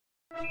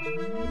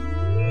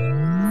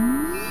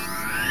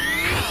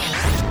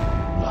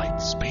Light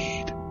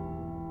speed.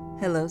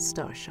 Hello,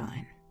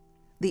 Starshine.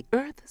 The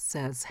Earth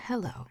says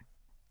hello.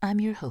 I'm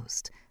your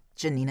host,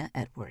 Janina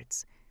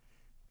Edwards.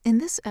 In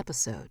this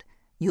episode,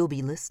 you'll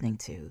be listening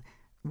to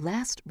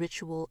Last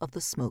Ritual of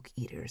the Smoke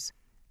Eaters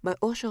by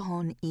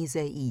Oshihon Ise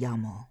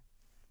Iyamo,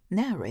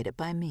 narrated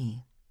by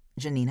me,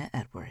 Janina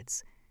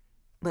Edwards.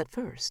 But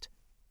first,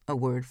 a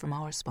word from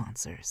our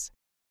sponsors.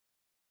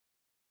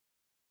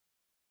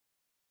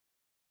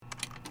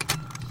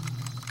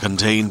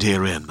 Contained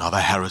herein are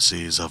the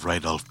heresies of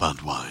Radolf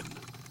Burntwine,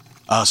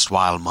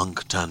 erstwhile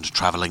monk turned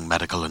traveling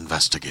medical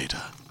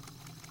investigator.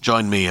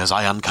 Join me as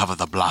I uncover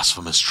the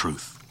blasphemous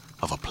truth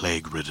of a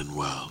plague-ridden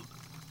world,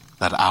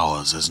 that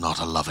ours is not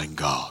a loving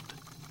God,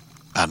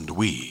 and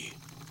we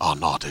are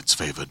not its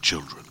favored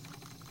children.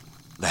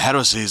 The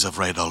heresies of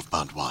Radolf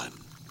Burntwine,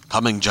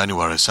 coming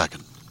January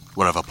 2nd,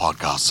 wherever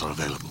podcasts are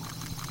available.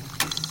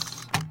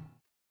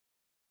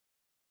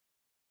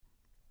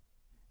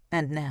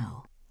 And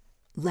now,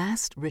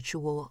 Last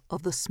Ritual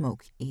of the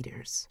Smoke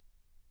Eaters.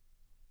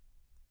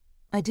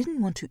 I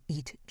didn't want to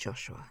eat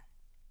Joshua,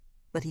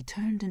 but he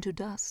turned into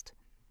dust.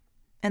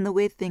 And the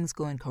way things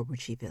go in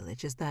Karuchi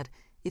Village is that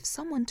if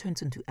someone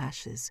turns into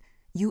ashes,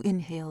 you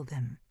inhale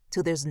them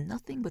till there's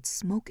nothing but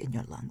smoke in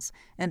your lungs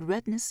and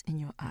redness in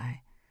your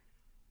eye.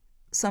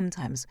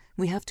 Sometimes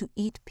we have to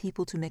eat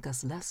people to make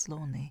us less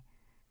lonely.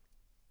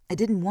 I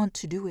didn't want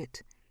to do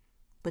it,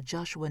 but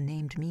Joshua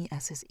named me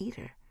as his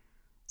eater.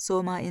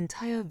 So my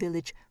entire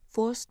village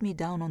forced me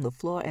down on the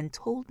floor and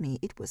told me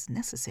it was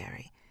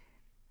necessary.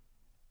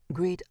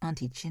 Great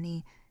Auntie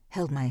Ginny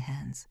held my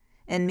hands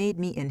and made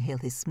me inhale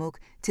his smoke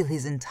till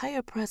his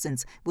entire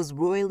presence was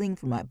roiling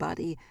through my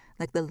body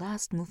like the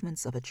last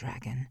movements of a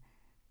dragon.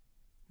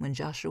 When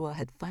Joshua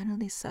had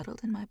finally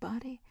settled in my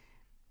body,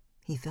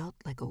 he felt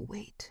like a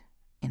weight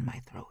in my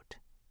throat.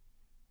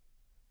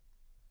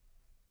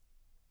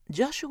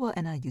 Joshua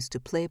and I used to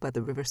play by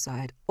the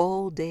riverside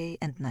all day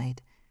and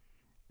night.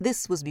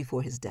 This was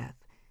before his death,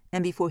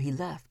 and before he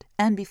left,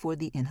 and before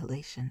the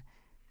inhalation.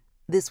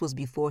 This was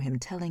before him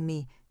telling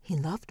me he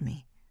loved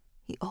me.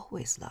 He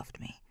always loved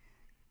me.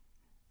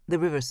 The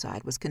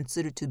riverside was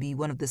considered to be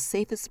one of the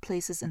safest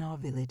places in our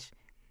village,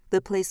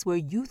 the place where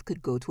youth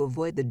could go to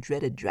avoid the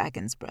dreaded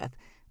dragon's breath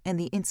and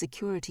the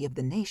insecurity of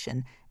the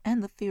nation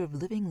and the fear of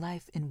living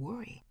life in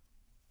worry.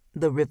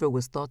 The river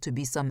was thought to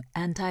be some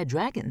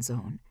anti-dragon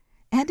zone,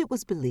 and it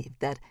was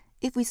believed that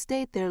if we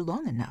stayed there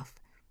long enough,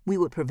 we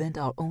would prevent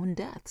our own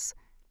deaths.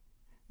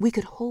 We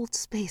could hold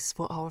space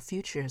for our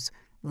futures,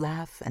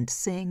 laugh and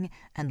sing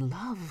and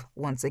love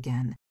once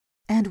again,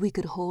 and we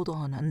could hold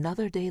on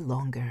another day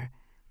longer.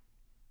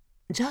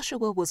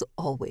 Joshua was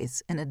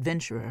always an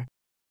adventurer.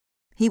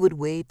 He would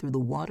wade through the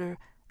water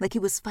like he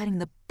was fighting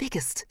the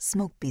biggest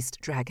smoke beast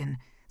dragon,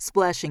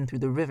 splashing through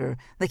the river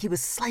like he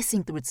was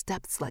slicing through its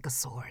depths like a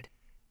sword.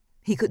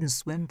 He couldn't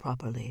swim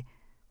properly,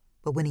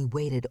 but when he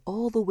waded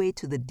all the way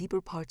to the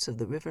deeper parts of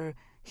the river,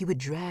 he would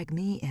drag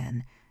me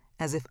in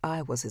as if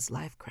I was his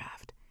life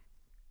craft.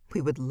 We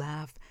would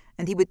laugh,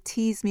 and he would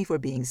tease me for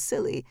being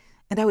silly,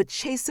 and I would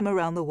chase him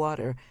around the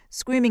water,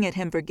 screaming at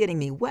him for getting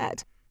me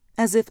wet,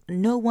 as if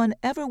no one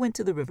ever went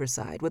to the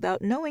riverside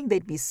without knowing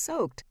they'd be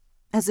soaked,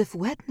 as if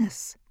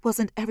wetness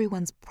wasn't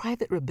everyone's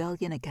private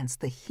rebellion against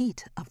the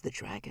heat of the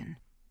dragon.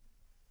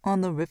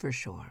 On the river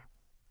shore,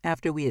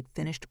 after we had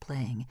finished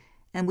playing,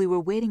 and we were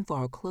waiting for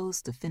our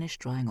clothes to finish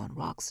drying on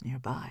rocks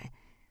nearby,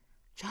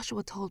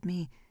 Joshua told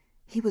me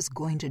he was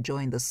going to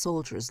join the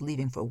soldiers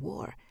leaving for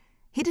war.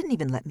 He didn't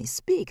even let me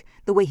speak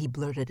the way he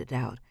blurted it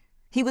out.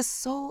 He was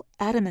so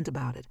adamant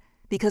about it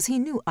because he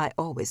knew I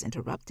always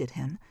interrupted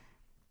him.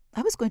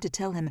 I was going to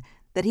tell him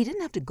that he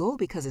didn't have to go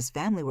because his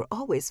family were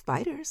always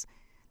fighters,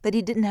 that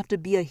he didn't have to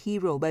be a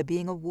hero by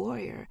being a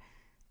warrior,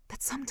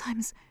 that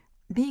sometimes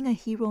being a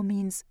hero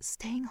means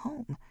staying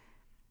home.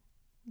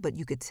 But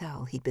you could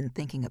tell he'd been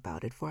thinking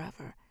about it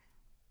forever,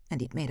 and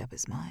he'd made up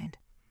his mind.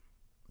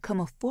 Come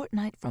a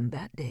fortnight from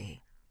that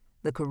day,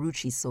 the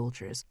Karuchi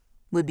soldiers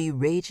would be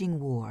raging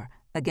war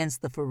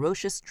against the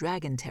ferocious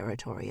dragon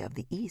territory of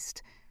the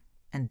East,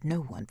 and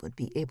no one would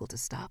be able to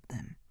stop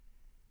them.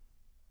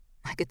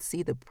 I could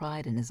see the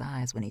pride in his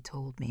eyes when he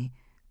told me.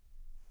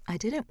 I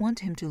didn't want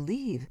him to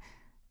leave,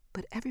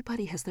 but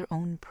everybody has their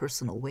own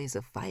personal ways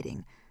of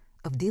fighting,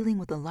 of dealing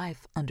with a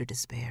life under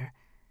despair,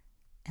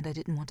 and I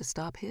didn't want to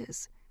stop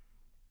his.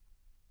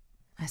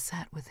 I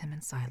sat with him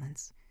in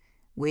silence,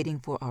 waiting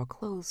for our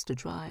clothes to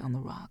dry on the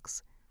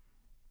rocks.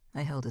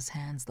 I held his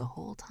hands the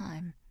whole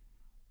time,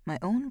 my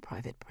own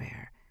private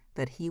prayer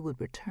that he would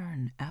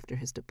return after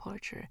his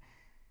departure,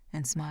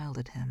 and smiled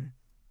at him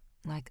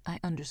like I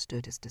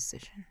understood his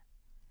decision.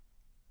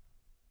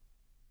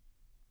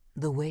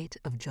 The weight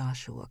of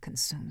Joshua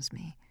consumes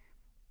me.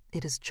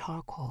 It is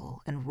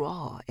charcoal and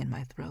raw in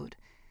my throat,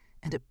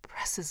 and it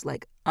presses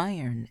like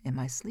iron in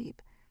my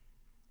sleep.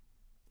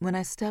 When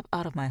I step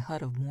out of my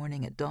hut of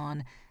mourning at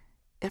dawn,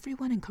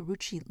 everyone in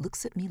Karuchi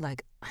looks at me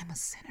like I'm a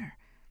sinner.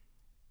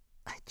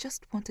 I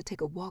just want to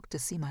take a walk to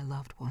see my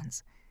loved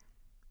ones.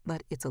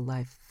 but it's a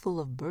life full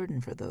of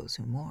burden for those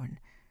who mourn.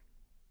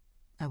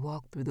 I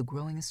walk through the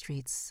growing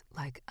streets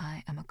like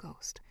I am a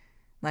ghost,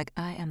 like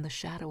I am the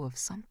shadow of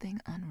something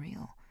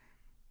unreal,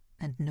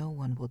 and no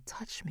one will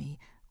touch me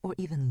or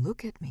even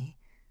look at me.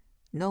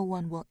 No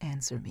one will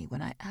answer me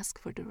when I ask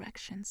for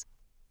directions.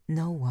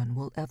 No one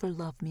will ever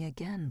love me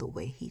again the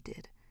way he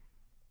did.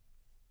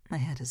 My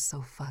head is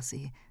so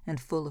fuzzy and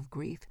full of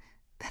grief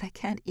that I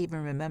can't even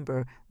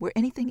remember where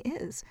anything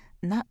is,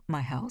 not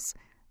my house,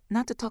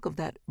 not to talk of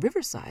that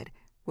riverside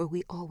where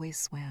we always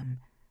swam.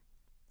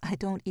 I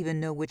don't even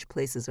know which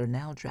places are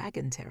now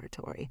dragon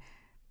territory.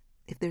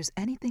 If there's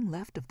anything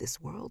left of this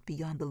world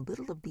beyond the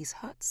little of these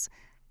huts,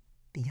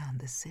 beyond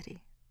the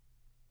city.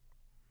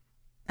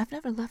 I've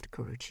never left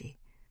Karuchi,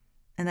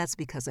 and that's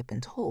because I've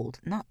been told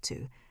not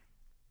to,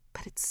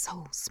 but it's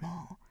so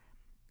small,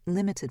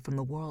 limited from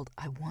the world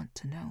I want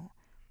to know.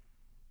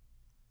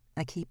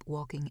 I keep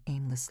walking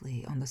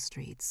aimlessly on the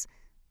streets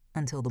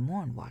until the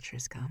morn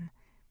watchers come.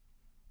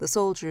 The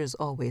soldiers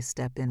always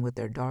step in with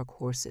their dark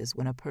horses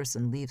when a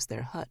person leaves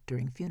their hut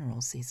during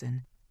funeral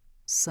season.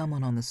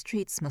 Someone on the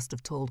streets must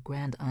have told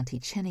Grand Auntie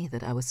Chinny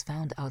that I was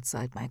found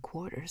outside my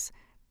quarters,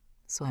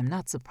 so I'm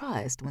not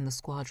surprised when the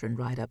squadron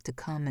ride up to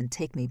come and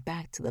take me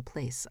back to the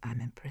place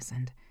I'm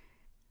imprisoned.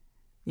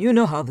 "You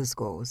know how this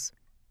goes,"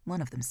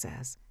 one of them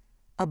says,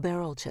 a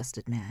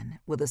barrel-chested man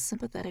with a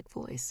sympathetic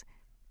voice,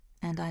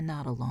 and I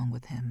nod along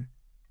with him,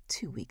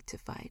 too weak to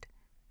fight.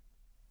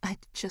 I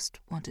just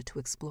wanted to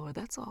explore,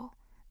 that's all.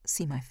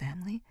 See my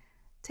family,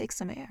 take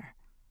some air,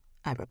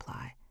 I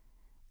reply,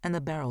 and the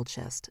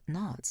barrel-chest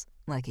nods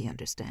like he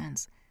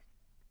understands.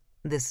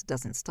 This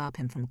doesn't stop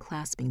him from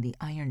clasping the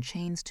iron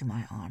chains to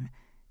my arm,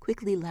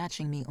 quickly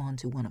latching me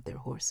onto one of their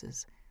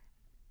horses.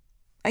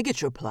 "I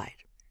get your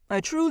plight, I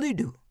truly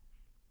do.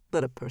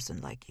 But a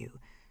person like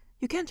you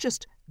can't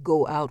just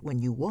go out when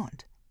you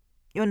want.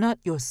 You're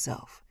not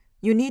yourself.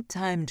 You need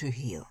time to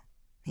heal,"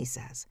 he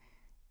says,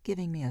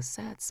 giving me a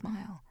sad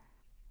smile.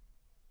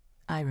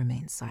 I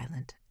remain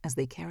silent as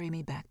they carry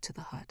me back to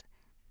the hut.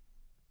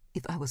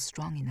 If I was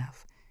strong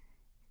enough,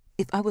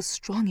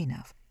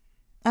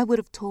 I would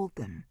have told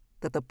them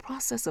that the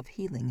process of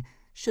healing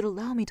should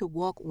allow me to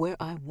walk where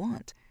I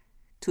want,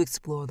 to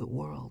explore the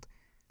world,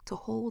 to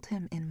hold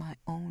him in my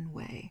own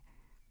way.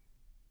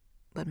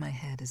 But my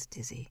head is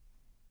dizzy,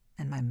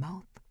 and my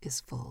mouth is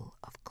full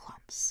of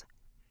clumps.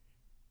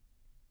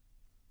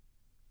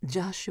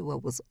 Joshua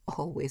was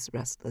always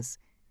restless.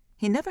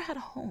 He never had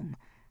a home.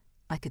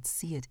 I could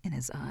see it in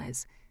his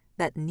eyes,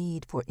 that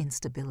need for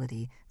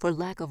instability, for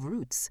lack of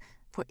roots,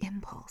 for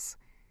impulse.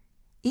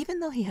 Even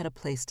though he had a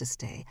place to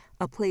stay,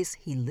 a place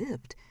he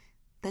lived,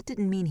 that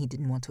didn't mean he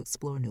didn't want to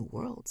explore new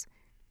worlds.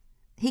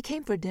 He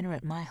came for dinner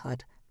at my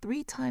hut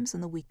 3 times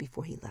in the week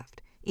before he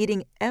left,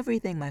 eating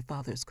everything my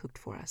father's cooked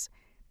for us.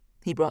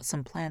 He brought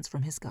some plants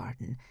from his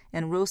garden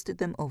and roasted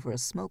them over a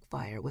smoke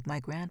fire with my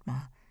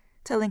grandma,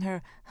 telling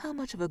her how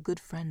much of a good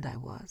friend I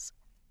was.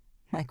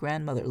 My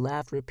grandmother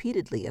laughed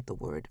repeatedly at the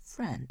word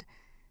friend.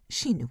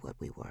 She knew what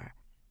we were,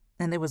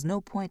 and there was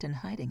no point in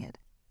hiding it.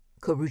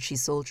 Karuchi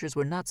soldiers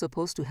were not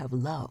supposed to have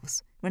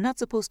loves. We're not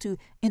supposed to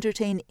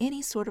entertain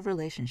any sort of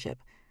relationship.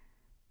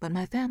 But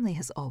my family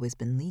has always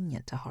been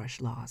lenient to harsh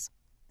laws,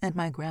 and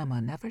my grandma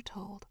never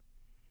told.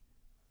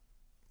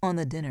 On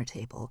the dinner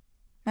table,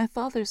 my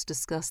fathers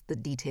discussed the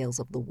details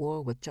of the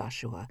war with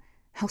Joshua,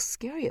 how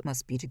scary it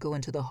must be to go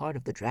into the heart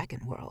of the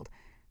dragon world.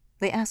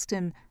 They asked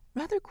him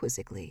rather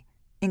quizzically,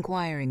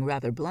 inquiring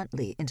rather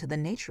bluntly into the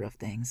nature of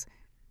things.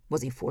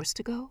 Was he forced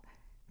to go?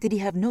 Did he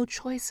have no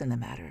choice in the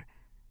matter?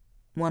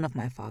 One of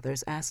my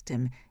fathers asked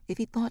him if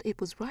he thought it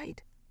was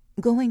right,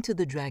 going to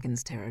the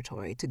dragon's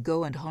territory to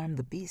go and harm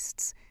the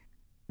beasts.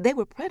 They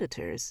were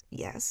predators,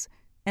 yes,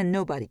 and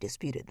nobody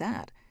disputed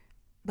that.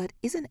 But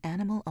is an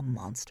animal a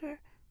monster,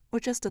 or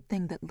just a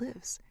thing that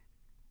lives?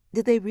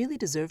 Did they really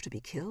deserve to be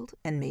killed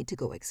and made to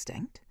go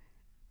extinct?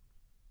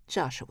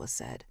 Joshua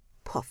said,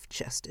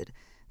 puff-chested,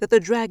 that the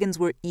dragons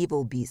were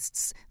evil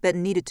beasts that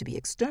needed to be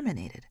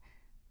exterminated.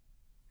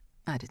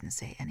 I didn't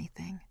say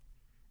anything,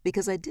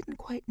 because I didn't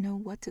quite know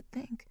what to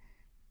think.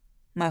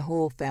 My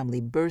whole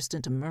family burst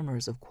into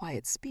murmurs of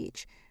quiet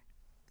speech.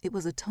 It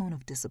was a tone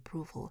of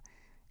disapproval,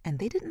 and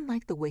they didn't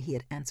like the way he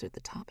had answered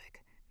the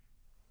topic.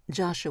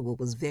 Joshua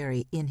was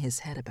very in his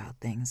head about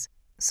things,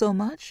 so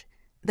much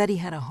that he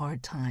had a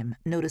hard time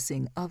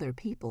noticing other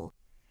people.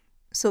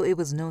 So it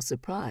was no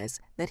surprise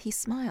that he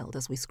smiled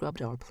as we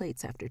scrubbed our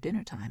plates after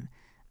dinner time,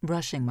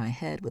 brushing my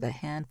head with a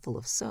handful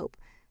of soap,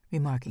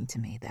 remarking to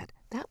me that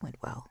went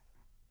well.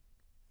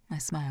 I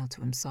smiled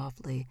to him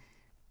softly,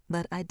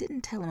 but I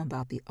didn't tell him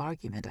about the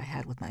argument I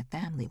had with my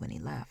family when he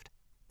left,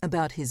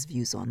 about his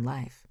views on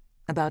life,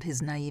 about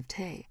his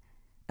naivete,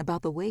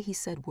 about the way he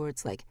said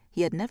words like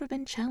he had never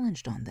been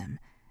challenged on them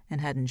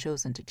and hadn't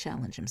chosen to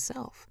challenge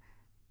himself.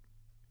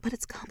 But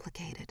it's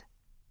complicated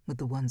with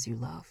the ones you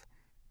love.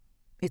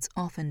 It's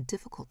often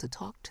difficult to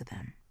talk to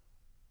them.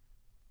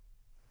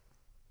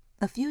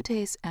 A few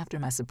days after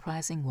my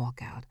surprising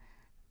walkout,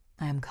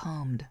 I am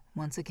calmed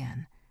once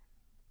again.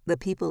 The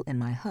people in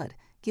my hut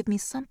give me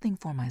something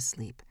for my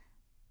sleep,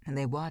 and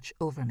they watch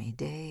over me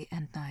day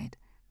and night.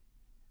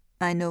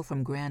 I know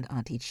from Grand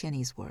Auntie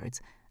Chinny's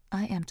words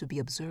I am to be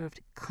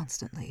observed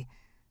constantly,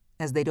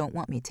 as they don't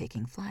want me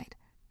taking flight.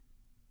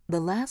 The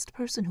last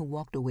person who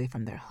walked away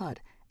from their hut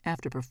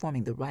after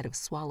performing the rite of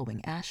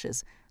swallowing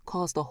ashes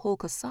caused a whole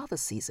cassava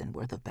season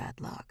worth of bad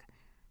luck.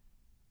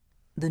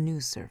 The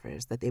new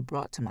servers that they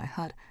brought to my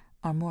hut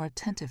are more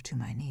attentive to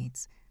my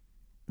needs.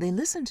 They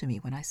listen to me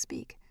when I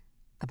speak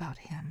about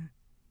him,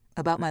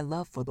 about my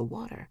love for the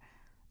water,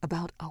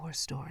 about our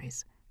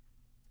stories.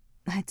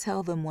 I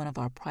tell them one of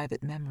our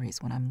private memories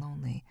when I'm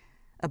lonely,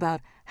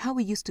 about how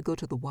we used to go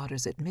to the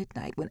waters at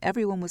midnight when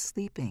everyone was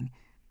sleeping.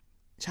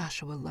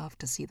 Joshua loved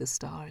to see the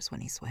stars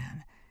when he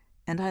swam,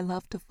 and I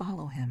loved to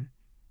follow him,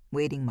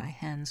 wading my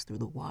hands through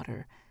the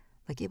water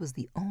like it was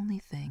the only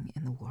thing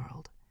in the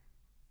world.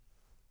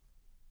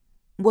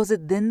 Was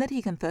it then that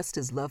he confessed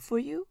his love for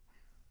you?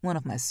 One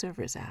of my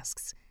servers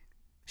asks.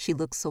 She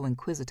looks so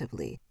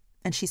inquisitively,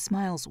 and she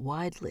smiles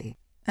widely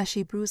as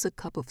she brews a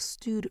cup of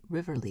stewed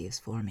river leaves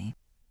for me.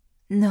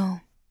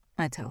 No,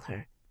 I tell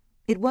her.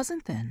 It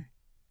wasn't then.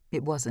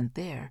 It wasn't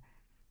there.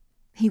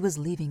 He was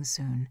leaving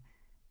soon,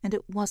 and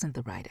it wasn't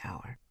the right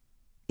hour.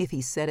 If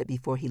he said it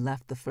before he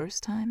left the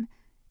first time,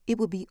 it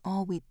would be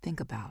all we'd think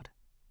about.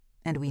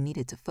 And we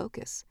needed to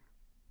focus.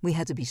 We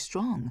had to be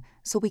strong,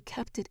 so we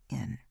kept it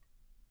in.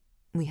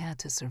 We had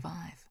to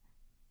survive.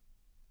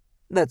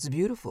 That's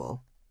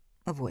beautiful,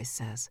 a voice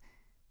says,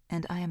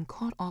 and I am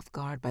caught off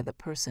guard by the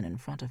person in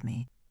front of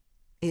me.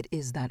 It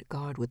is that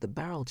guard with the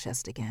barrel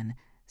chest again,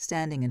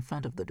 standing in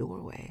front of the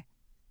doorway.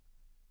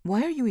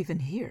 Why are you even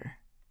here?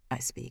 I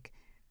speak.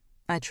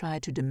 I try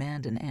to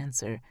demand an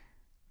answer,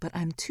 but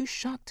I'm too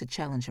shocked to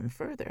challenge him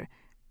further.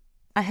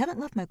 I haven't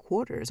left my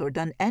quarters or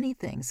done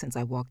anything since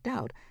I walked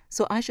out,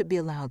 so I should be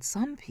allowed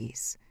some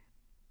peace.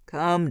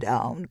 Calm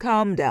down,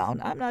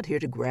 I'm not here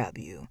to grab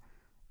you.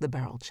 The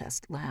barrel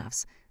chest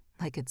laughs,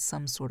 like it's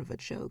some sort of a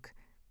joke.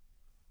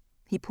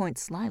 He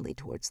points slyly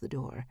towards the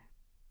door,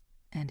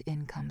 and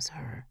in comes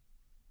her,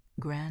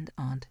 Grand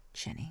Aunt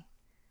Chinny.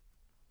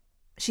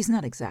 She's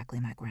not exactly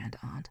my grand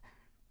aunt,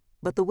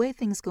 but the way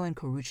things go in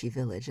Karuchi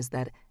Village is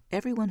that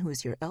everyone who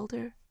is your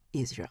elder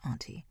is your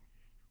auntie.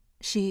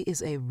 She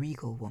is a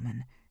regal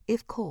woman,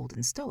 if cold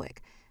and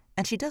stoic,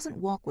 and she doesn't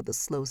walk with a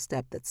slow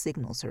step that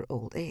signals her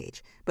old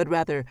age, but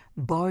rather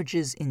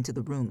barges into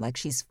the room like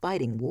she's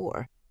fighting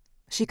war.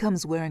 She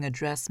comes wearing a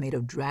dress made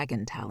of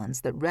dragon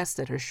talons that rest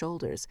at her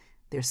shoulders,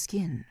 their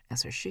skin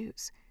as her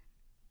shoes.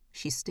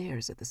 She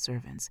stares at the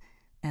servants,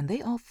 and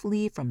they all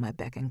flee from my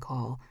beck and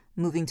call,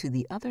 moving to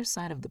the other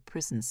side of the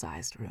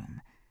prison-sized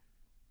room.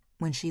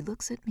 When she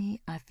looks at me,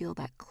 I feel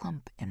that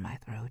clump in my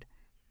throat.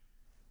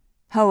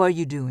 How are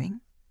you doing?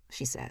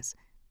 She says,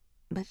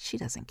 but she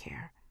doesn't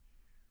care.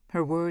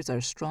 Her words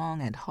are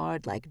strong and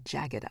hard like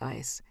jagged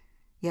ice,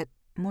 yet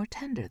more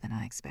tender than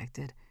I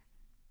expected.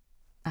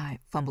 I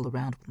fumble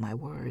around with my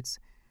words,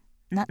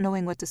 not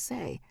knowing what to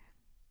say,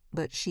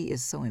 but she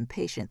is so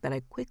impatient that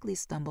I quickly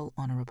stumble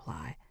on a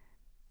reply.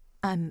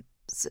 I'm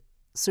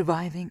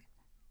surviving,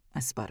 I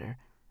sputter,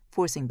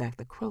 forcing back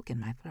the croak in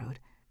my throat.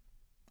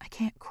 I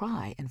can't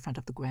cry in front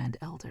of the Grand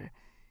Elder.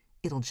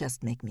 It'll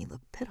just make me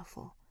look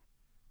pitiful.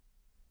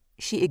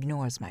 She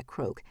ignores my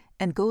croak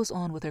and goes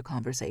on with her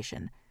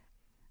conversation.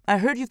 I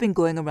heard you've been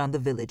going around the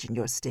village in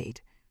your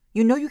state.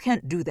 You know you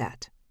can't do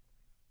that.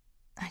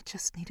 I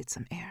just needed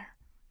some air.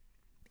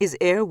 Is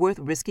air worth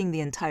risking the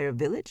entire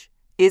village?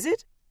 Is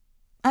it?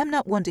 I'm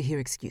not one to hear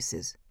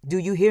excuses. Do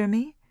you hear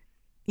me?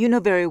 You know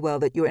very well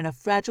that you're in a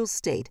fragile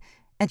state,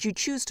 and you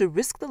choose to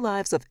risk the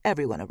lives of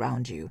everyone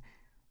around you.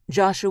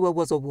 Joshua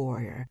was a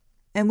warrior,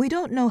 and we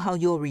don't know how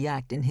you'll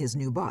react in his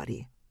new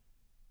body.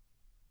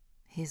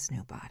 His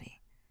new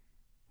body.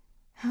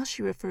 How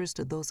she refers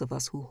to those of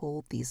us who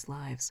hold these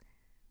lives.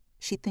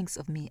 She thinks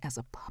of me as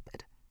a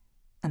puppet,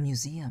 a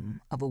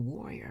museum of a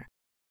warrior.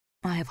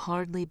 I have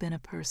hardly been a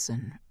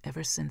person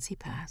ever since he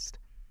passed.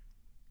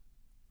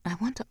 I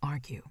want to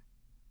argue,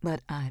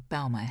 but I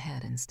bow my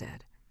head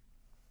instead.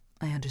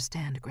 I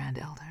understand, Grand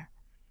Elder.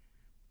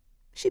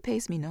 She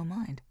pays me no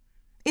mind.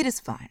 It is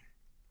fine.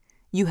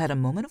 You had a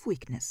moment of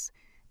weakness,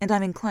 and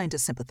I'm inclined to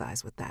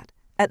sympathize with that,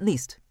 at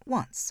least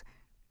once.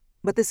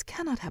 But this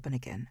cannot happen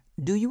again.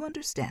 Do you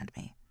understand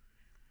me?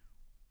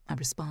 I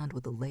respond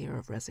with a layer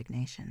of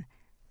resignation.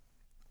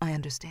 I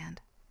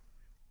understand.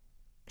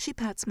 She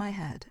pats my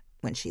head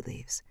when she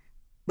leaves,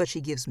 but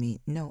she gives me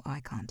no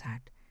eye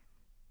contact.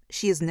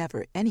 She is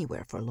never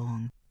anywhere for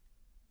long.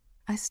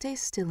 I stay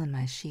still in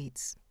my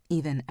sheets,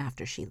 even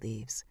after she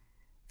leaves,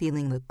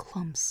 feeling the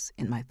clumps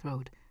in my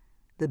throat,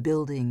 the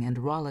building and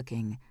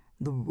rollicking,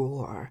 the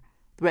roar,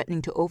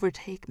 threatening to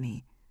overtake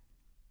me.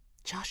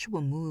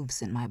 Joshua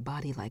moves in my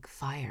body like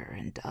fire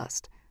and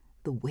dust,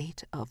 the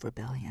weight of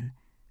rebellion.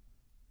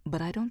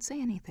 But I don't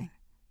say anything.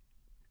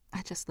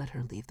 I just let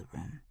her leave the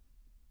room.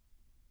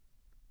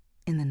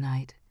 In the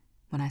night,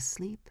 when I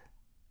sleep,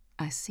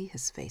 I see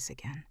his face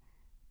again,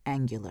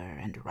 angular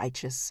and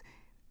righteous.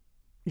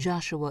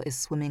 Joshua is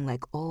swimming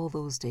like all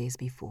those days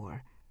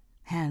before,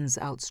 hands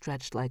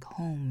outstretched like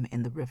home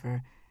in the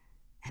river,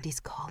 and he's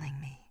calling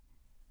me,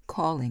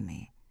 calling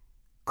me,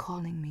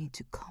 calling me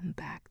to come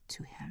back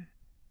to him.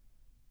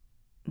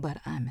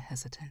 But I'm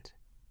hesitant.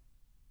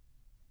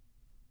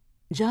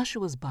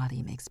 Joshua's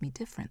body makes me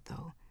different,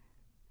 though.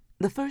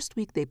 The first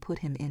week they put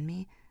him in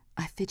me,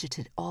 I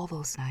fidgeted all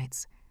those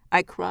nights.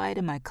 I cried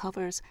in my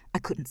covers. I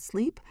couldn't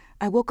sleep.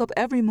 I woke up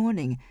every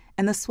morning,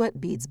 and the sweat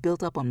beads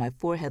built up on my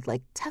forehead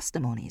like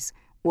testimonies,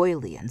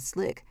 oily and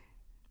slick.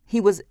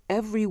 He was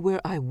everywhere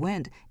I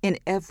went, in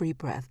every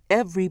breath,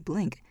 every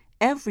blink,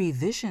 every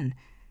vision.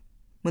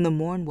 When the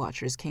morn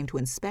watchers came to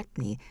inspect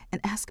me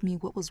and ask me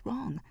what was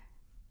wrong,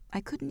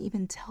 I couldn't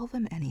even tell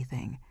them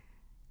anything.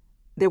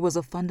 There was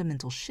a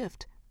fundamental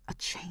shift, a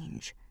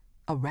change,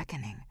 a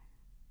reckoning.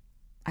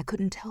 I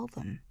couldn't tell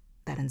them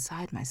that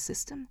inside my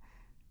system,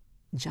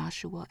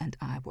 Joshua and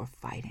I were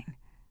fighting.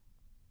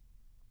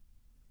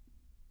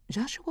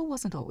 Joshua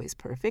wasn't always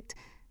perfect.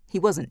 He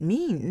wasn't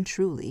mean,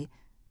 truly,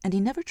 and he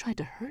never tried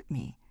to hurt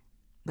me.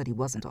 But he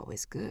wasn't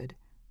always good.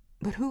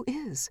 But who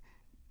is?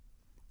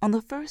 On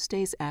the first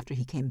days after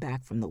he came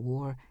back from the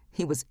war,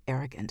 he was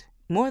arrogant,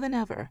 more than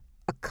ever,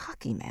 a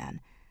cocky man.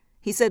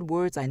 He said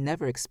words I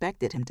never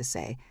expected him to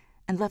say,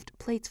 and left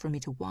plates for me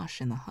to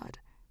wash in the hut.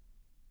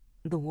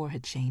 The war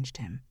had changed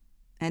him,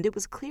 and it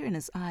was clear in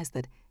his eyes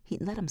that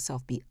he'd let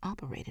himself be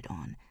operated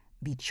on,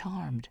 be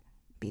charmed,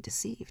 be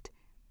deceived.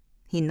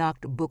 He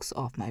knocked books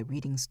off my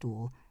reading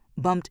stool,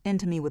 bumped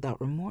into me without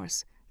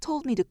remorse,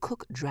 told me to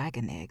cook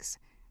dragon eggs.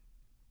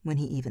 When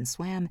he even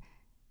swam,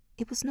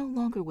 it was no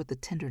longer with the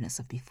tenderness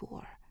of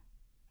before,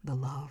 the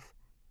love.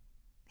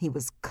 He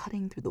was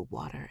cutting through the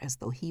water as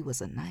though he was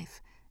a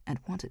knife and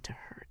wanted to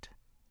hurt.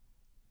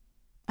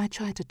 I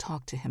tried to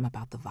talk to him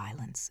about the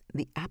violence,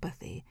 the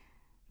apathy,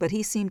 but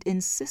he seemed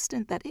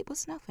insistent that it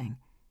was nothing.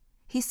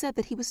 He said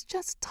that he was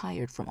just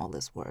tired from all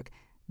this work.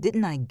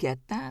 Didn't I get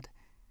that?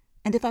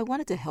 And if I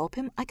wanted to help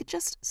him, I could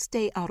just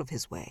stay out of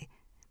his way,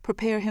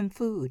 prepare him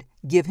food,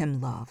 give him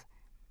love.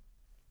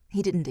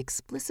 He didn't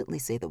explicitly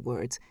say the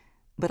words,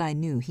 but I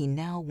knew he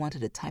now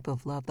wanted a type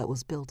of love that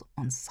was built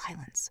on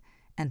silence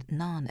and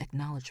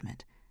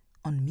non-acknowledgement,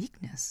 on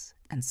meekness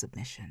and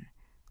submission,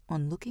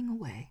 on looking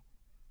away.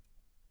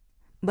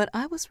 But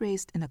I was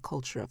raised in a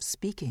culture of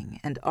speaking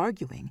and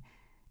arguing,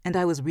 and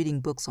I was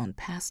reading books on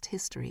past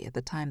history at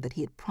the time that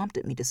he had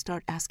prompted me to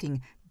start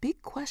asking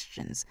big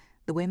questions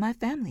the way my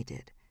family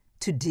did,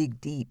 to dig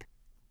deep,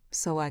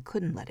 so I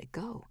couldn't let it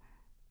go.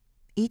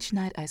 Each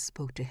night I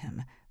spoke to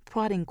him,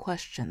 prodding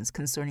questions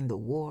concerning the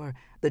war,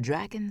 the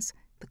dragons,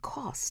 the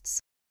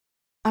costs.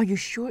 Are you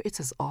sure it's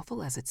as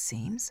awful as it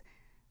seems?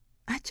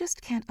 I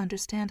just can't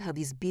understand how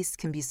these beasts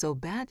can be so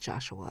bad,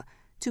 Joshua,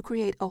 to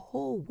create a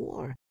whole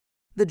war.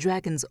 The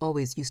dragons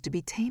always used to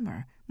be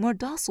tamer, more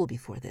docile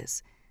before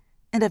this,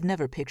 and I've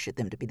never pictured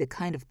them to be the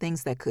kind of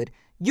things that could—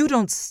 "You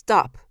don't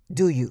stop,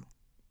 do you?"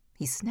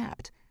 he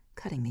snapped,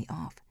 cutting me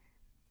off.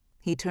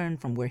 He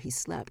turned from where he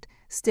slept,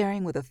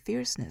 staring with a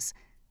fierceness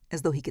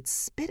as though he could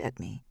spit at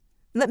me.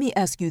 "Let me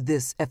ask you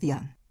this,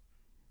 Ephyan.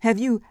 Have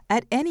you,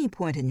 at any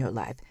point in your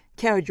life,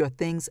 carried your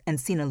things and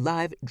seen a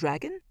live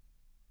dragon?"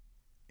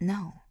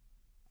 "No,"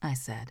 I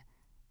said,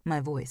 my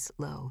voice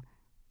low.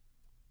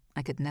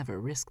 I could never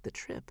risk the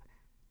trip.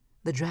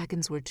 The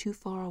dragons were too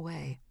far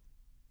away,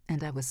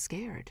 and I was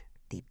scared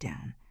deep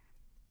down.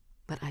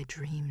 But I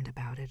dreamed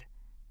about it.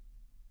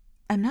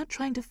 "I'm not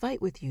trying to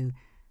fight with you.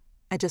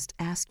 I just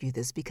ask you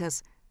this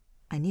because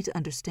I need to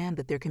understand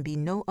that there can be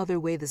no other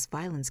way this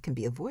violence can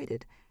be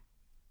avoided.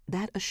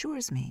 That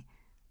assures me.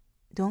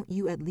 Don't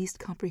you at least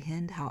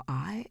comprehend how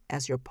I,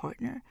 as your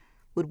partner,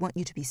 would want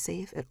you to be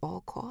safe at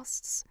all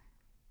costs?"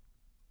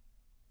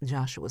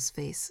 Joshua's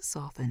face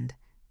softened,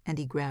 and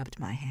he grabbed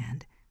my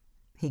hand.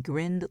 He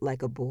grinned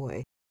like a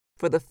boy,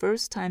 for the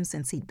first time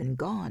since he'd been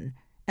gone,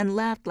 and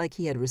laughed like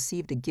he had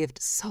received a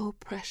gift so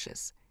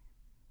precious.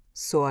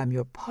 "So I'm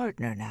your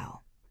partner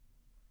now."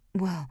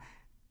 "Well,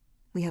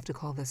 we have to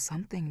call this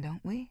something,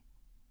 don't we?"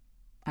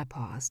 I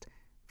paused,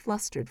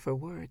 flustered for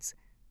words.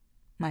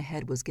 My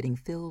head was getting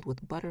filled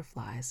with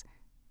butterflies,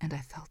 and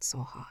I felt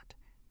so hot.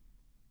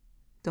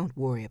 "Don't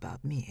worry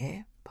about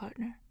me,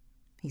 partner?"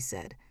 he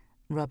said,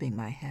 rubbing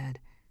my head.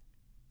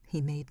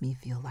 He made me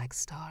feel like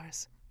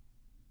stars.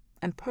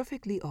 "I'm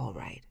perfectly all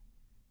right.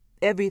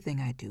 Everything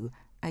I do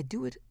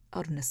it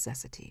out of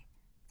necessity,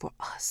 for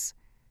us.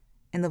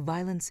 And the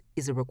violence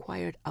is a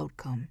required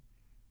outcome.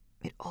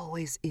 It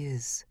always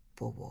is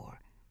for war.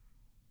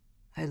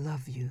 I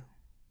love you,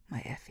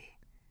 my Effie,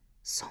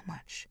 so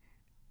much.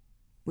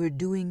 We're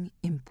doing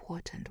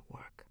important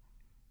work."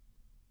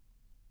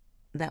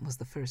 That was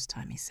the first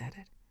time he said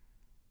it.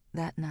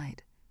 That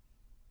night,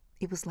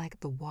 it was like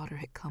the water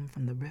had come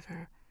from the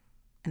river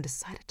and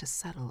decided to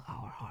settle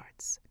our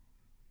hearts.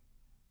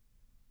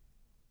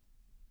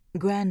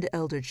 Grand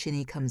Elder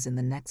Chinny comes in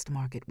the next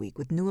market week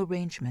with new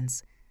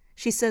arrangements.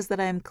 She says that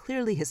I am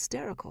clearly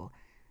hysterical,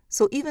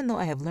 so even though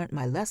I have learnt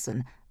my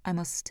lesson, I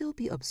must still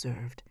be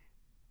observed.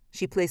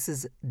 She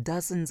places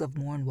dozens of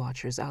morn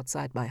watchers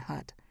outside my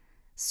hut,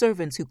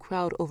 servants who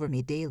crowd over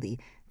me daily,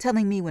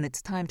 telling me when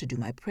it's time to do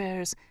my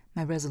prayers,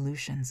 my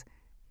resolutions.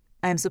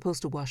 I am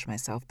supposed to wash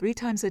myself 3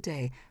 times a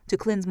day to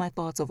cleanse my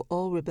thoughts of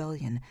all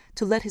rebellion,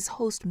 to let his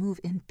host move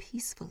in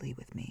peacefully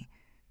with me.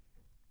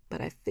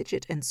 But I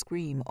fidget and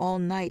scream all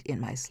night in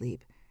my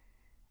sleep,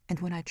 and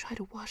when I try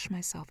to wash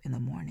myself in the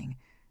morning,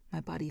 my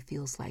body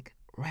feels like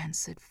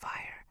rancid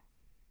fire.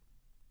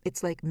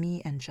 It's like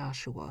me and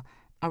Joshua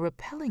are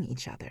repelling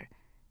each other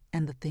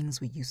and the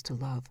things we used to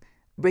love,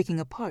 breaking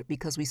apart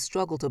because we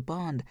struggle to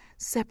bond,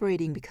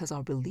 separating because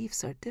our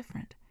beliefs are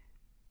different.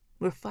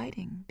 We're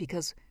fighting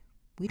because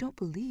we don't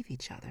believe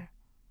each other.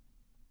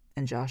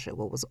 And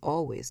Joshua was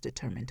always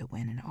determined to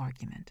win an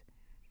argument.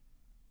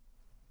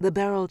 The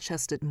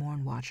barrel-chested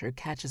morn watcher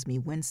catches me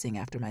wincing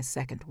after my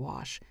second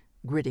wash,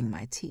 gritting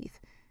my teeth,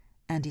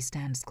 and he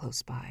stands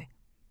close by.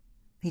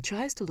 He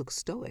tries to look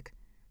stoic,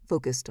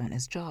 focused on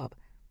his job,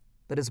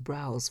 but his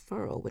brows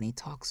furrow when he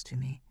talks to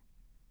me.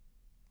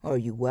 "Are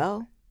you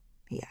well?"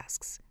 he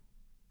asks.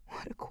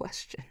 What a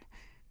question.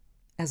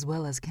 As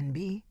well as can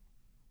be.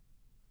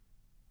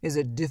 "Is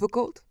it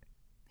difficult?"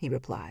 he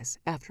replies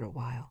after a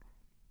while.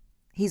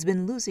 He's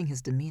been losing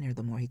his demeanor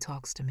the more he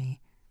talks to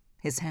me.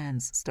 His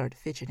hands start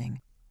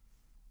fidgeting.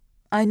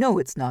 "I know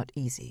it's not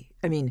easy.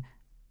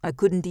 I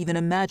couldn't even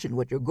imagine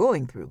what you're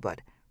going through,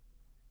 but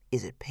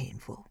is it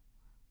painful?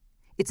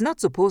 It's not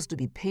supposed to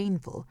be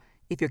painful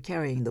if you're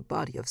carrying the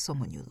body of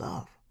someone you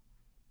love."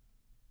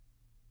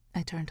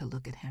 I turn to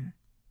look at him,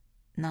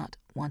 not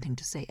wanting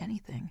to say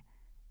anything.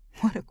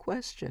 What a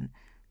question.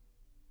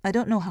 I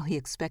don't know how he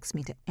expects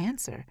me to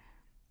answer.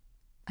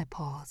 I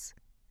pause,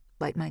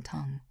 bite my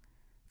tongue,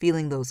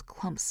 feeling those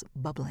clumps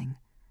bubbling,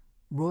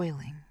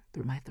 roiling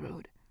through my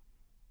throat.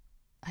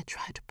 I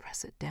try to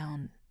press it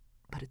down,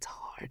 but it's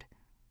hard.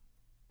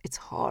 It's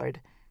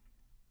hard.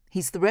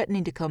 He's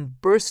threatening to come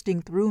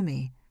bursting through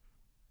me.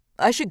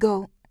 "I should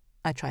go,"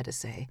 I try to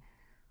say,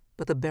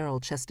 but the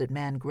barrel-chested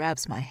man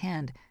grabs my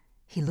hand.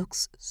 He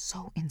looks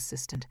so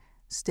insistent,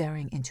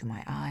 staring into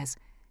my eyes.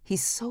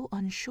 He's so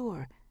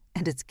unsure,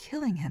 and it's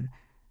killing him.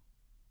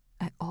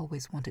 I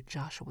always wanted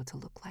Joshua to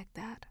look like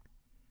that.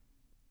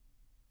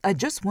 "I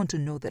just want to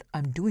know that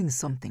I'm doing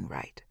something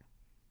right."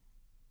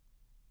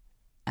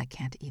 I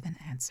can't even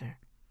answer.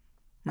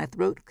 My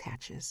throat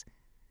catches.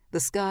 The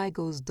sky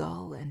goes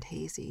dull and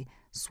hazy,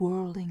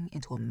 swirling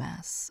into a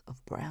mass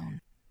of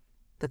brown.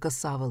 The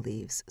cassava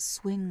leaves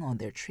swing on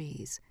their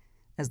trees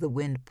as the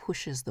wind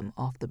pushes them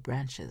off the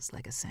branches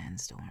like a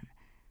sandstorm.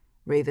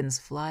 Ravens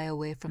fly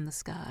away from the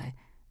sky,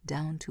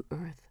 down to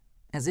earth,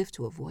 as if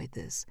to avoid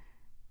this.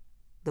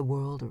 The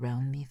world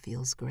around me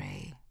feels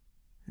gray,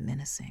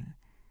 menacing,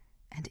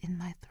 and in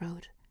my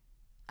throat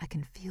I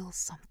can feel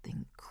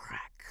something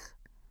crack.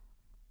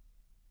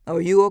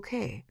 "Are you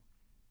okay?"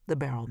 the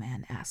barrel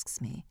man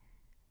asks me.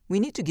 "We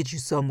need to get you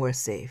somewhere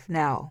safe,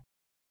 now."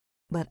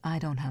 But I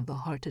don't have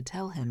the heart to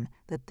tell him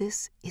that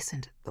this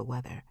isn't the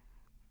weather.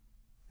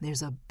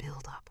 There's a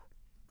build-up,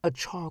 a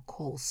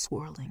charcoal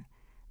swirling,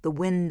 the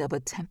wind of a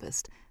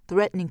tempest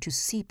threatening to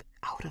seep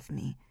out of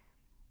me.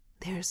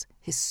 There's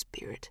his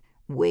spirit,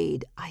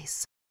 weighed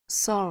ice,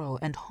 sorrow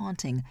and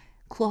haunting,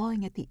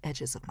 clawing at the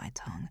edges of my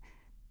tongue.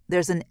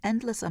 There's an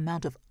endless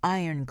amount of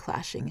iron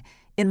clashing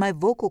in my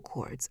vocal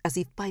cords as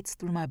he fights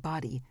through my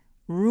body,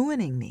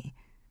 ruining me.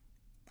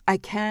 I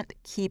can't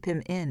keep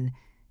him in,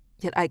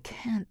 yet I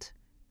can't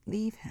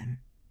leave him.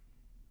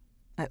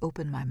 I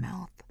open my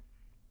mouth,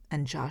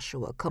 and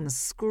Joshua comes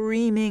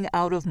screaming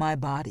out of my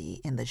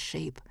body in the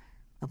shape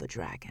of a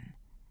dragon.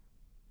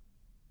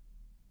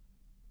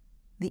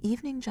 The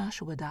evening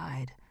Joshua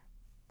died,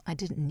 I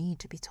didn't need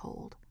to be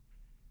told.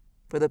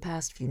 For the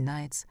past few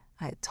nights,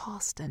 I had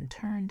tossed and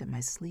turned in my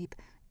sleep,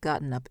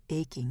 gotten up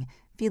aching,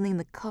 feeling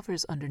the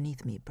covers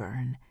underneath me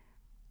burn.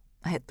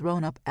 I had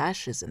thrown up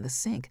ashes in the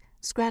sink,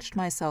 scratched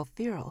myself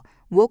feral,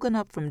 woken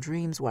up from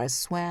dreams where I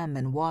swam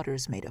in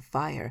waters made of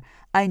fire.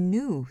 I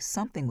knew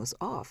something was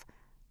off.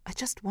 I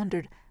just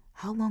wondered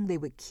how long they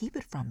would keep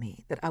it from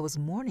me that I was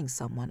mourning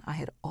someone I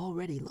had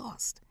already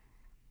lost.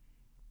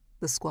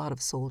 The squad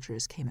of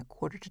soldiers came at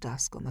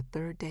 11:45 on the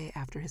 3rd day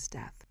after his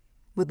death,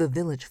 with the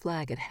village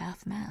flag at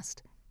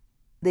half-mast.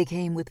 They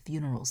came with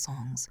funeral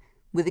songs,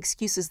 with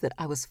excuses that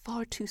I was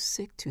far too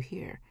sick to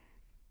hear.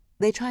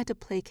 They tried to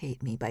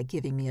placate me by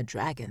giving me a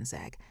dragon's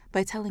egg,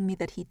 by telling me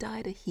that he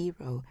died a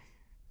hero,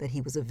 that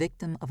he was a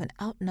victim of an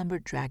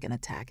outnumbered dragon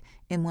attack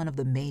in one of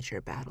the major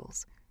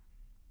battles.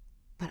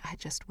 But I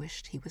just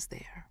wished he was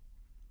there,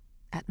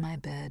 at my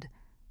bed,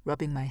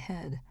 rubbing my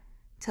head,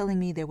 telling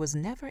me there was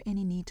never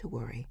any need to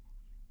worry,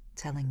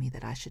 telling me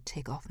that I should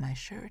take off my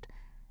shirt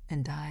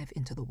and dive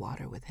into the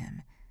water with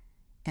him,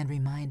 and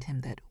remind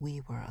him that we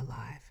were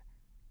alive.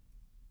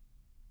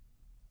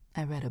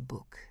 I read a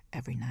book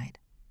every night.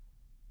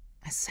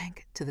 I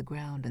sank to the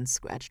ground and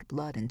scratched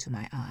blood into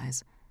my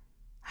eyes.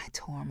 I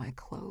tore my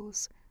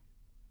clothes.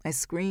 I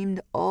screamed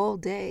all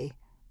day.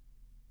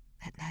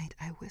 At night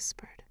I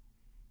whispered.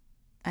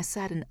 I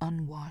sat in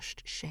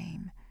unwashed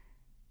shame.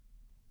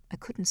 I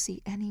couldn't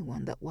see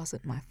anyone that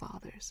wasn't my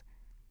father's.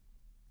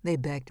 They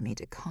begged me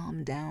to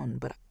calm down,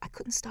 but I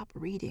couldn't stop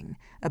reading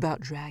about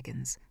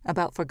dragons,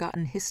 about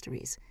forgotten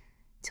histories,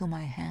 till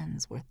my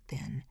hands were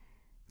thin,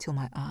 till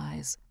my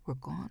eyes were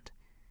gaunt,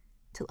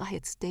 till I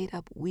had stayed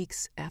up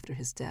weeks after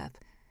his death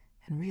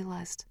and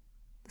realized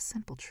the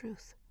simple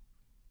truth,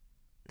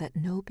 that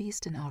no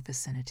beast in our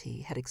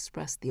vicinity had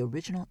expressed the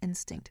original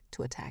instinct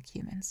to attack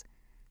humans.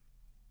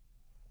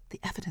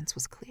 The evidence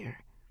was clear.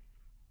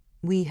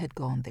 We had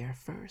gone there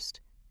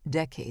first,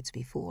 decades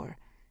before,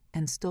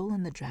 and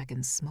stolen the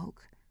dragon's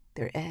smoke,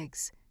 their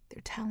eggs,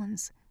 their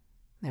talons,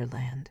 their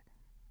land.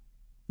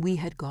 We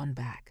had gone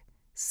back,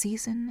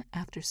 season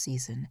after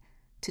season,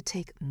 to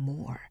take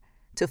more,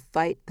 to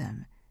fight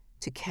them,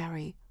 to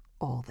carry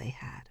all they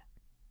had.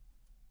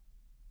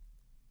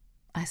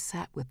 I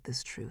sat with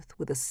this truth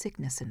with a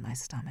sickness in my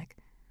stomach,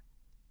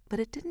 but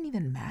it didn't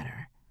even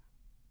matter.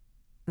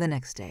 The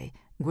next day,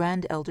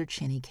 Grand Elder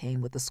Chinny came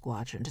with the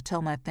squadron to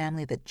tell my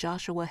family that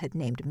Joshua had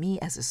named me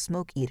as a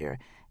smoke eater,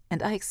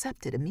 and I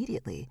accepted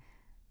immediately.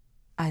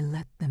 I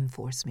let them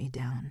force me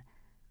down.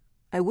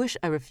 I wish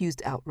I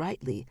refused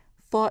outrightly,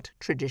 fought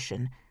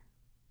tradition,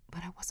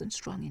 but I wasn't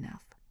strong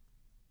enough.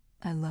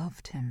 I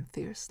loved him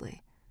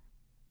fiercely.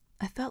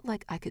 I felt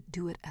like I could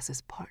do it as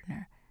his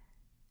partner,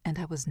 and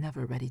I was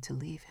never ready to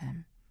leave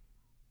him.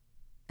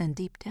 And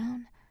deep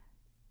down,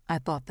 I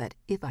thought that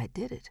if I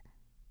did it,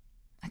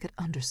 I could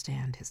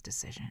understand his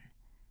decision.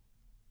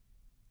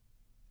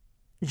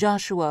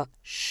 Joshua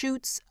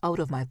shoots out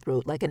of my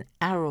throat like an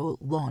arrow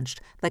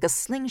launched, like a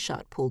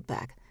slingshot pulled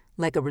back,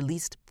 like a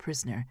released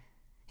prisoner.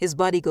 His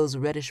body goes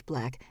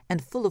reddish-black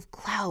and full of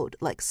cloud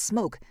like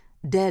smoke,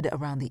 dead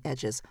around the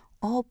edges,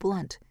 all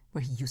blunt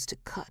where he used to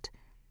cut.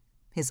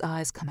 His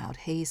eyes come out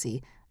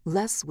hazy,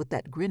 less with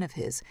that grin of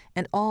his,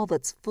 and all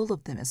that's full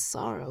of them is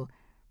sorrow.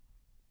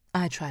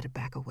 I try to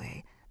back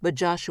away, but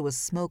Joshua's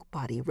smoke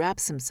body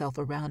wraps himself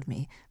around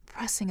me,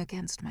 pressing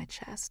against my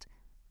chest.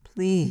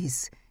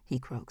 "Please," he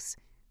croaks.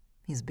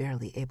 He's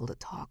barely able to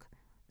talk.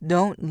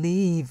 "Don't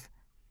leave."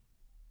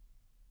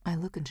 I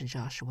look into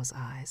Joshua's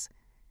eyes,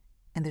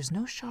 and there's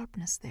no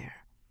sharpness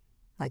there,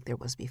 like there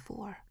was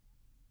before.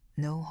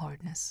 No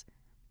hardness.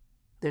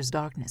 There's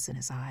darkness in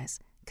his eyes,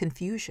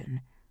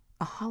 confusion,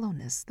 a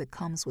hollowness that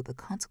comes with the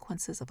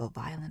consequences of a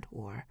violent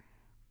war.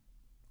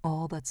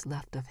 All that's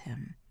left of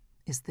him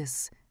is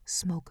this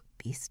smoke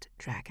beast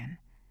dragon.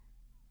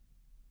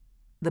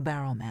 The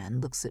barrel man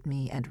looks at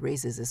me and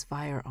raises his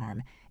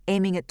firearm,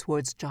 aiming it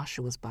towards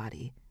Joshua's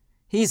body.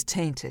 "He's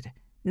tainted.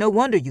 No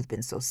wonder you've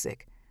been so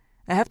sick.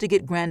 I have to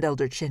get Grand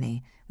Elder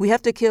Chinny. We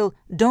have to kill—"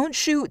 "Don't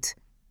shoot!"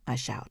 I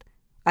shout.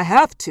 "I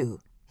have to,"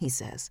 he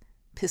says,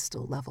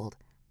 pistol leveled.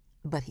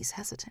 But he's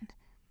hesitant.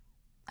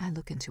 I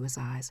look into his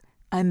eyes.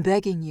 "I'm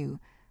begging you.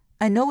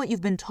 I know what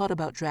you've been taught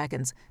about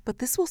dragons, but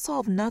this will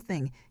solve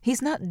nothing.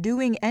 He's not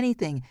doing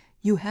anything.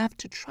 You have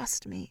to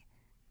trust me."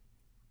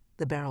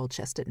 The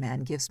barrel-chested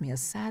man gives me a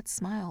sad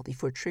smile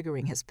before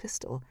triggering his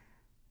pistol.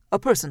 "A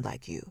person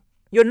like you.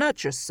 You're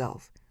not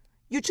yourself.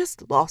 You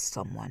just lost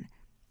someone.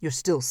 You're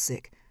still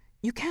sick.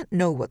 You can't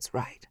know what's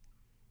right."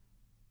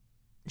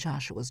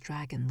 Joshua's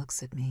dragon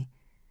looks at me,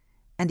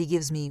 and he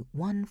gives me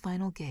one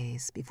final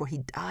gaze before he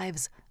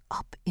dives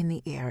up in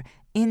the air,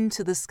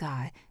 into the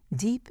sky,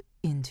 deep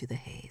into the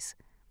haze.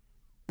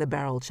 The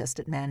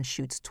barrel-chested man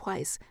shoots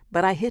twice,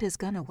 but I hit his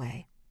gun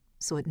away,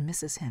 so it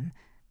misses him,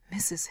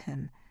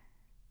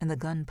 and the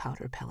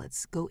gunpowder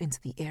pellets go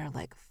into the air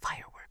like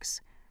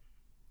fireworks.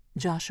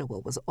 Joshua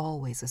was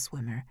always a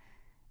swimmer,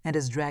 and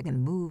his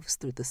dragon moves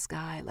through the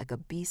sky like a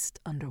beast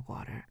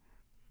underwater.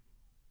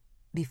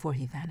 Before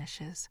he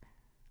vanishes,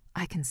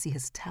 I can see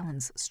his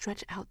talons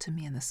stretch out to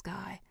me in the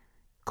sky,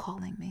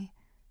 calling me,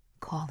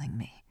 calling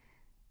me,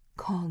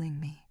 calling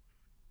me,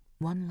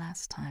 one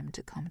last time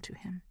to come to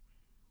him.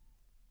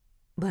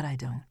 But I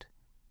don't.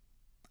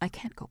 I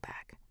can't go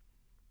back.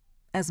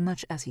 As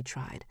much as he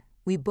tried,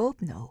 we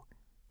both know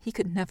he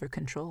could never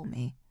control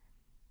me.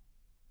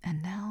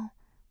 And now,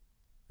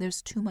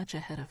 there's too much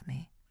ahead of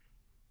me.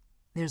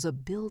 There's a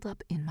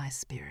build-up in my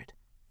spirit,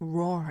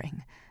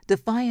 roaring,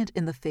 defiant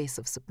in the face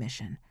of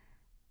submission.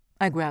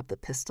 I grab the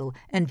pistol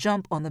and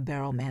jump on the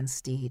barrel man's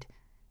steed,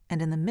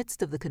 and in the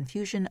midst of the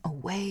confusion,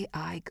 away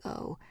I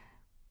go.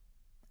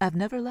 I've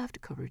never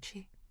left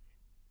Karuchi,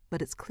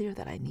 but it's clear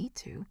that I need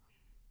to.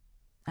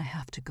 I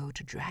have to go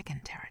to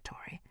dragon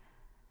territory.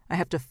 I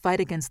have to fight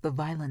against the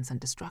violence and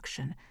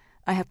destruction.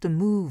 I have to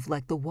move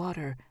like the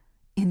water,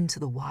 into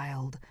the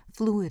wild,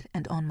 fluid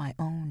and on my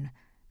own,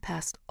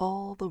 past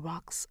all the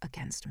rocks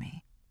against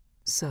me.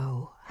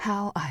 So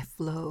how I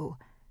flow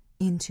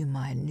into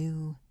my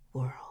new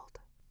world.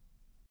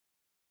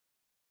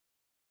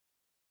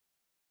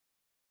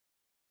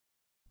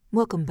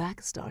 Welcome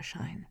back,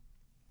 Starshine.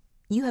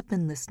 You have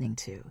been listening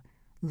to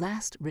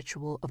Last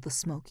Ritual of the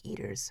Smoke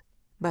Eaters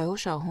by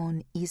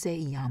Oshahon Ise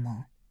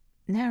Iyamo,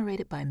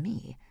 narrated by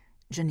me,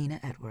 Janina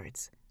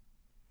Edwards.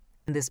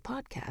 This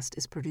podcast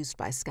is produced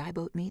by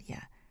Skyboat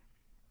Media.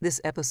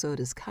 This episode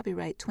is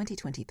copyright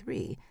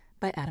 2023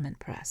 by Adamant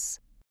Press.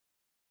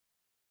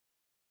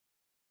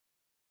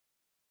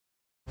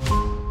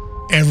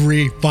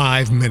 Every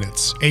 5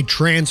 minutes, a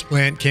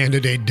transplant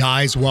candidate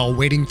dies while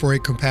waiting for a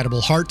compatible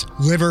heart,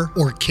 liver,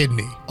 or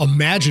kidney.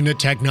 Imagine a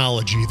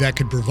technology that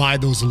could provide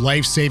those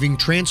life-saving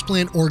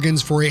transplant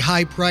organs for a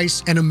high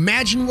price, and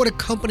imagine what a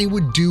company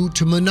would do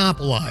to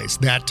monopolize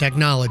that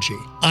technology.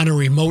 On a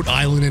remote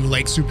island in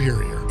Lake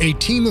Superior, a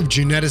team of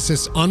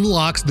geneticists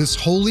unlocks this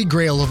holy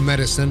grail of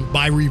medicine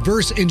by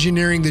reverse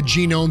engineering the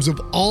genomes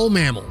of all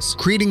mammals,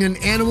 creating an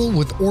animal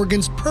with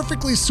organs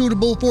perfectly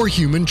suitable for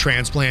human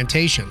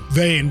transplantation.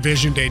 They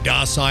envisioned a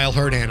docile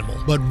herd animal,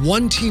 but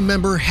one team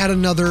member had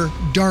another,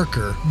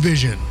 darker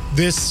vision.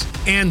 This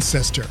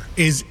ancestor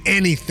is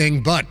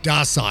anything but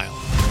docile.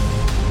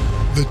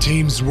 The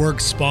team's work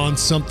spawned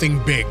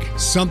something big,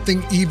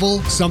 something evil,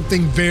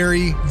 something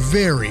very,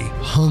 very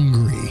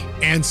hungry.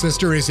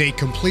 Ancestor is a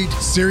complete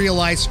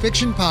serialized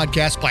fiction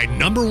podcast by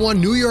 #1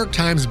 New York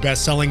Times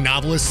bestselling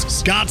novelist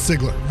Scott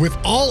Sigler, with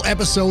all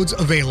episodes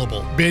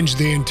available. Binge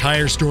the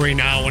entire story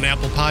now on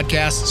Apple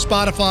Podcasts,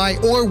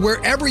 Spotify, or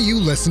wherever you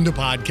listen to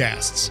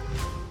podcasts.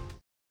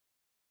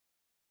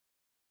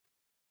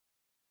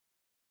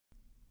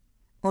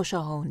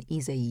 Oshahon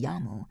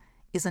Ize-Iyamu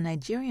is a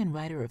Nigerian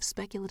writer of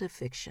speculative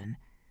fiction.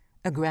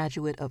 A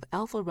graduate of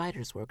Alpha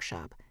Writers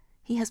Workshop,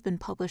 he has been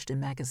published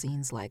in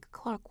magazines like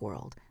Clark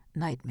World,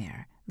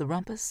 Nightmare, The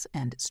Rumpus,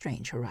 and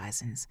Strange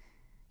Horizons.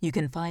 You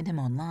can find him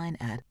online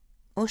at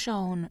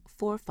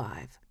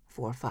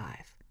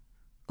Oshahon4545.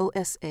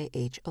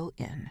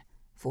 OSAHON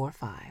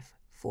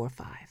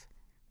 4545.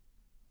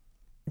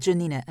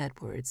 Janina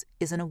Edwards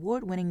is an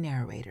award-winning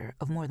narrator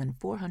of more than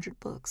 400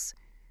 books.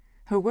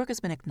 Her work has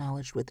been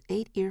acknowledged with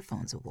 8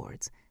 Earphones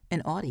Awards,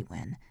 an Audie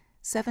win,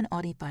 7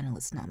 Audie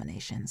finalist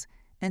nominations,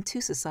 and 2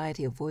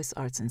 Society of Voice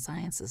Arts and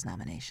Sciences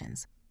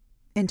nominations.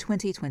 In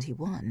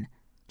 2021,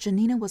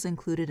 Janina was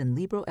included in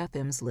Libro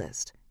FM's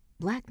list,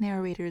 Black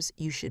Narrators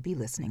You Should Be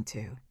Listening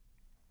To.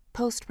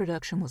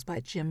 Post-production was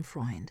by Jim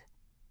Freund.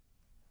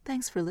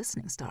 Thanks for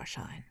listening,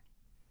 Starshine.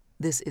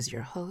 This is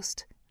your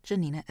host,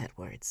 Janina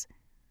Edwards,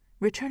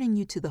 returning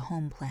you to the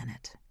home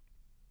planet,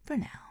 for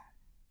now.